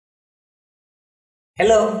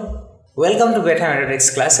Hello, welcome to Beta Mathematics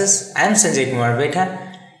classes. I am Sanjay Kumar Beta.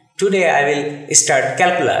 Today I will start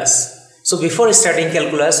calculus. So before starting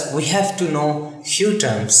calculus, we have to know few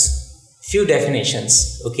terms, few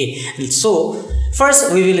definitions. Okay, so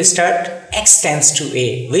first we will start x tends to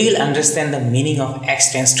a. We will understand the meaning of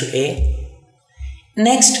x tends to a.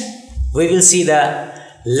 Next, we will see the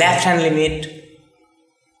left hand limit,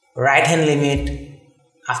 right hand limit.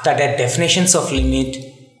 After that, definitions of limit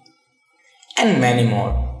and many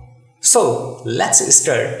more. So let's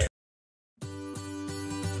start.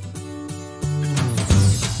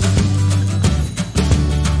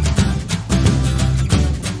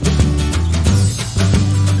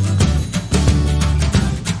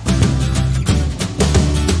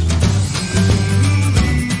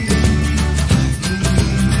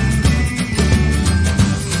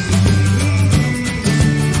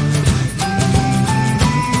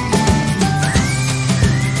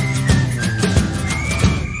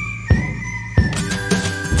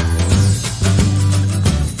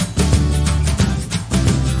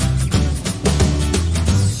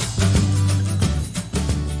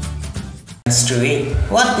 To a.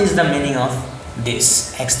 What is the meaning of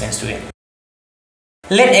this x tends to a?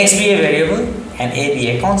 Let x be a variable and a be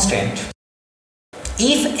a constant.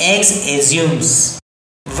 If x assumes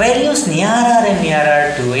values nearer and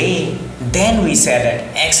nearer to a, then we say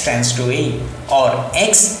that x tends to a or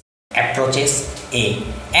x approaches a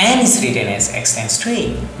and is written as x tends to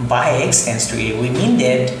a. By x tends to a, we mean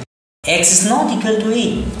that x is not equal to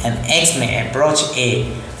a and x may approach a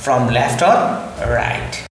from left or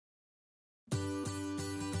right.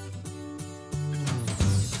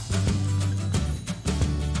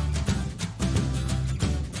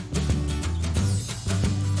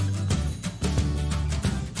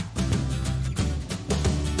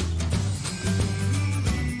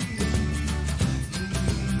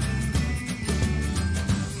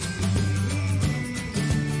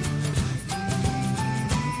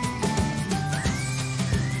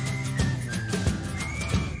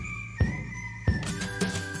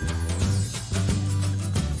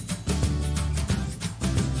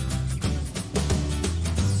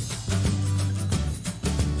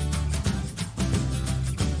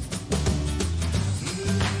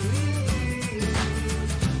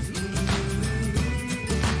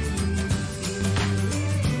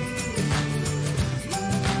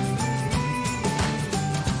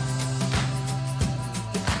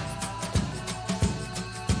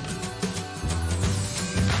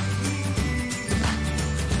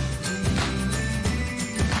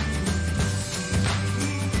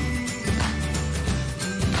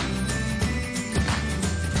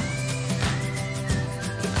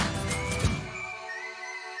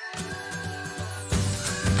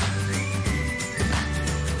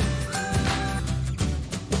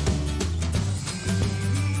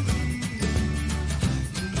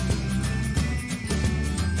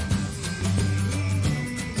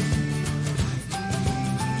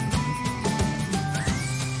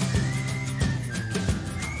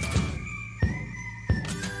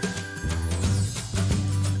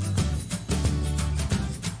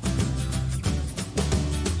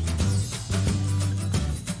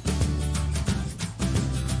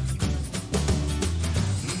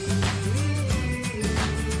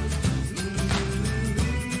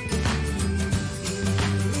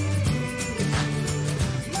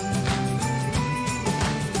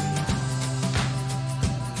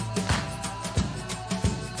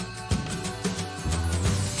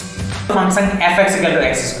 Function fx equal to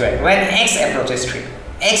x square when x approaches 3.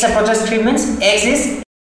 X approaches 3 means x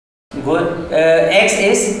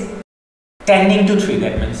is tending to 3.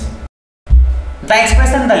 That means the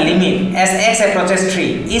expression the limit as x approaches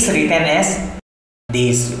 3 is written as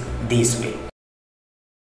this way.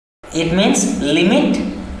 It means limit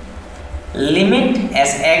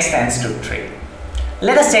as x tends to 3.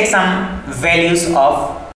 Let us take some values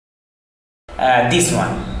of this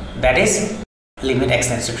one, that is limit x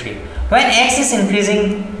tends to 3. When x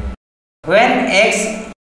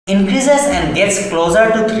increases and gets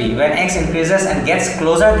closer to 3,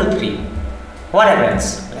 what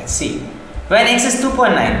happens? Let's see. When x is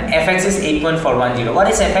 2.9, fx is 8.410. What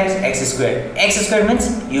is fx? X squared. X squared means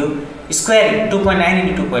you square it, 2.9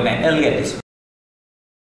 into 2.9. I'll get this.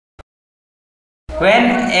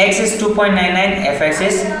 When x is 2.99, fx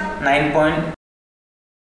is 9.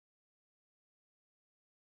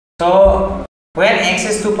 So when x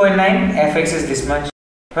is 2.9, fx is this much.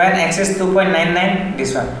 When x is 2.99,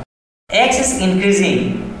 this one. X is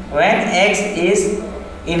increasing. When x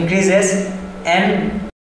increases and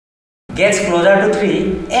gets closer to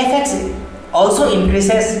 3, fx also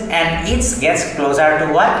increases and it gets closer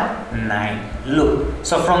to what? 9. Look,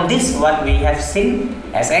 so from this what we have seen,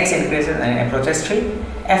 as x increases and approaches 3,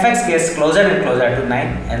 fx gets closer and closer to 9,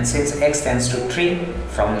 and since x tends to 3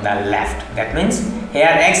 from the left, that means here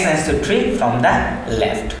x tends to 3 from the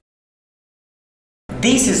left.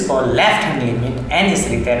 This is called left hand limit and is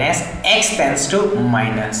written as x tends to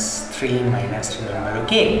 -3, remember,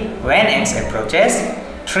 okay? When x approaches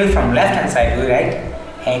 3 from left hand side, we write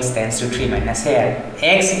x tends to 3 minus. Here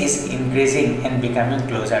x is increasing and becoming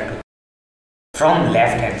closer to from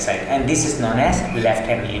left hand side, and this is known as left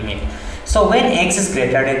hand limit. So when x is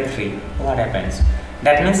greater than 3, what happens?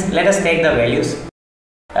 That means let us take the values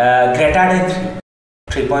greater than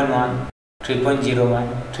 3, 3.1, 3.01,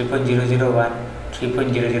 3.001,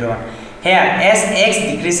 3.001. Here as x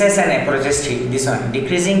decreases and approaches 3, this one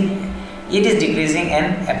decreasing, it is decreasing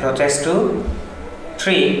and approaches to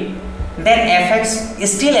 3, then fx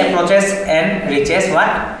still approaches and reaches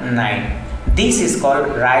what? 9. This is called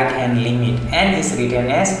right hand limit and is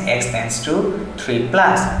written as x tends to 3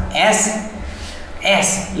 plus as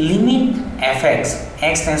limit fx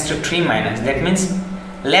x tends to 3 minus, that means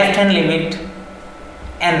left hand limit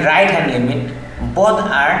and right hand limit both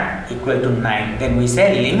are equal to 9, then we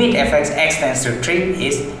say limit fx x tends to 3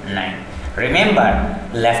 is 9. Remember,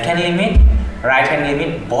 left hand limit, right hand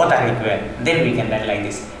limit both are equal, then we can write like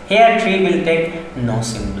this. Here 3 will take no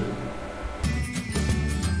symbol.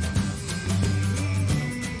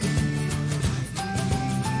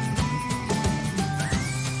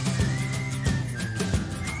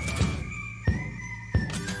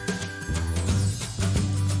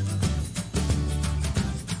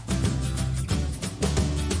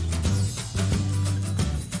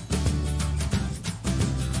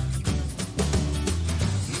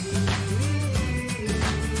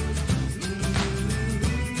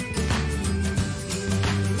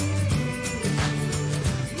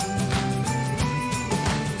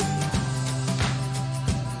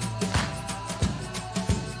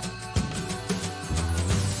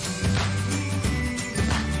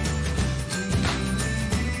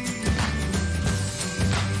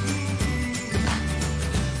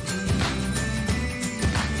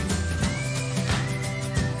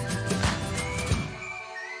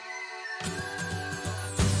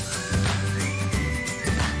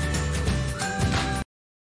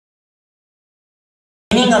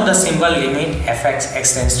 Meaning of the symbol limit fx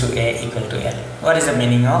x tends to a equal to L. What is the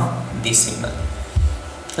meaning of this symbol?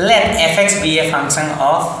 Let fx be a function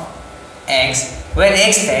of x where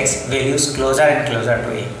x takes values closer and closer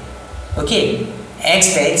to a. Okay,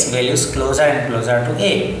 x takes values closer and closer to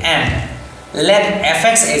a, and let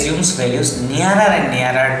fx assumes values nearer and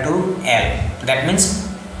nearer to L. That means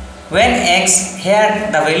when x, here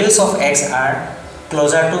the values of x are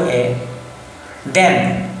closer to a,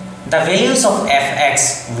 then the values of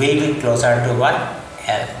fx will be closer to what?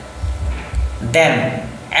 L. Then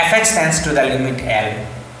fx tends to the limit L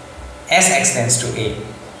as x tends to a.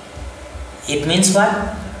 It means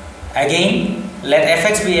what? Again, let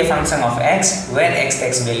fx be a function of x where x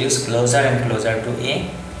takes values closer and closer to a,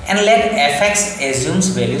 and let fx assumes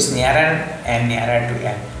values nearer and nearer to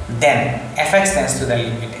L. Then fx tends to the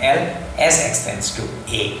limit L as x tends to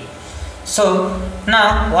a. So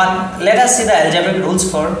now let us see the algebraic rules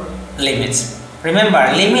for limits.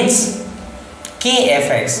 Remember, limits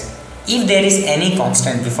kfx, if there is any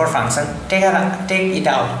constant before function, take it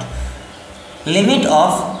out. Limit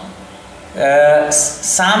of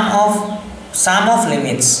sum of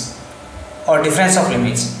limits or difference of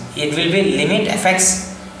limits, it will be limit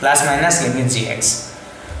fx plus minus limit gx.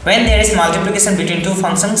 When there is multiplication between two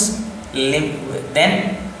functions,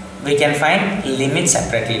 then we can find limit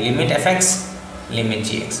separately, limit fx, limit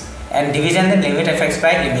gx, and division, then limit fx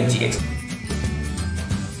by limit gx.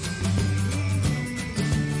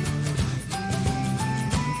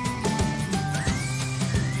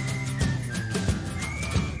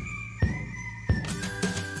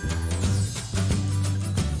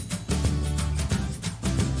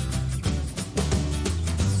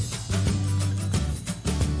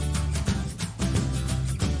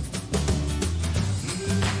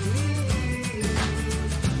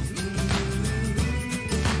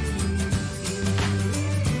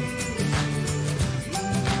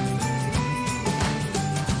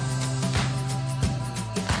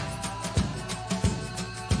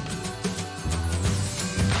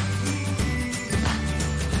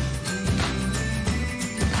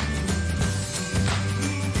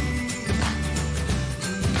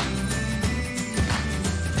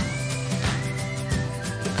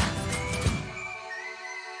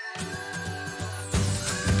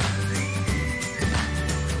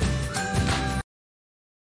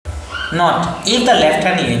 Not if the left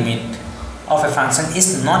hand limit of a function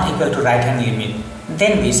is not equal to right hand limit,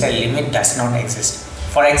 then we say limit does not exist.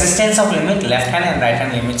 For existence of limit, left hand and right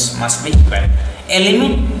hand limits must be equal. A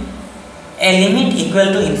limit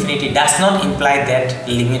equal to infinity does not imply that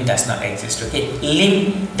limit does not exist. Okay,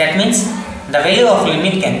 that means the value of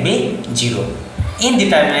limit can be 0.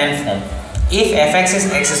 Indeterminate form. If fx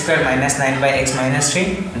is x square minus 9 by x minus 3,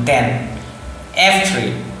 then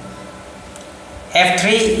f3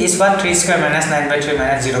 is what? 3 square minus 9 by 3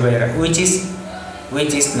 minus 0 by 0,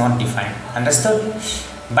 which is not defined. Understood?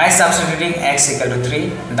 By substituting x equal to 3,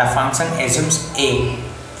 the function assumes a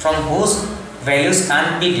from whose values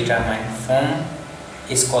can't be determined. Form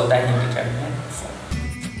is called the indeterminate form.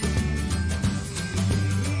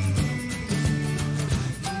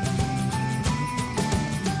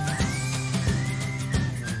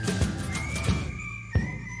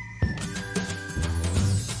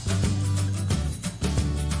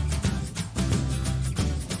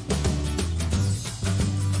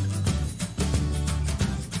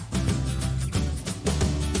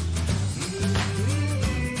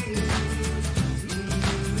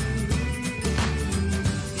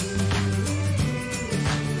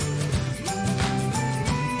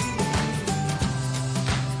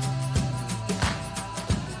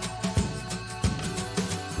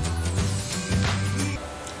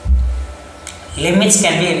 Limits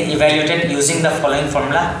can be evaluated using the following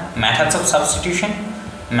formula: methods of substitution,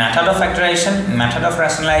 method of factorization, method of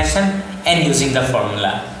rationalization, and using the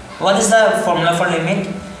formula. What is the formula for limit?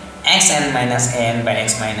 xn minus an by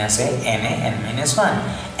x minus a, na, n minus 1,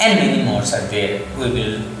 and many more are there. We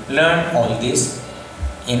will learn all this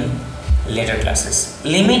in later classes.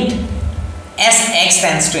 Limit as x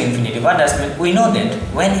tends to infinity. What does it mean? We know that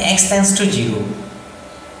when x tends to 0,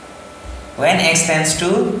 when x tends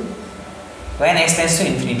to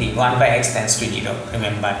infinity, 1 by x tends to 0,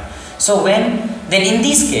 remember. So then in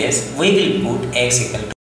this case we will put x equal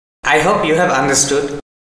to. I hope you have understood.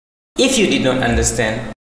 If you did not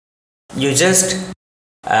understand, you just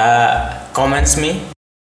comments me.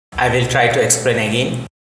 I will try to explain again,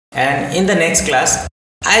 and in the next class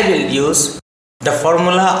I will use the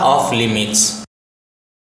formula of limits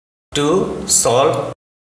to solve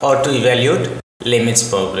or to evaluate limits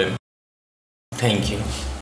problem. Thank you.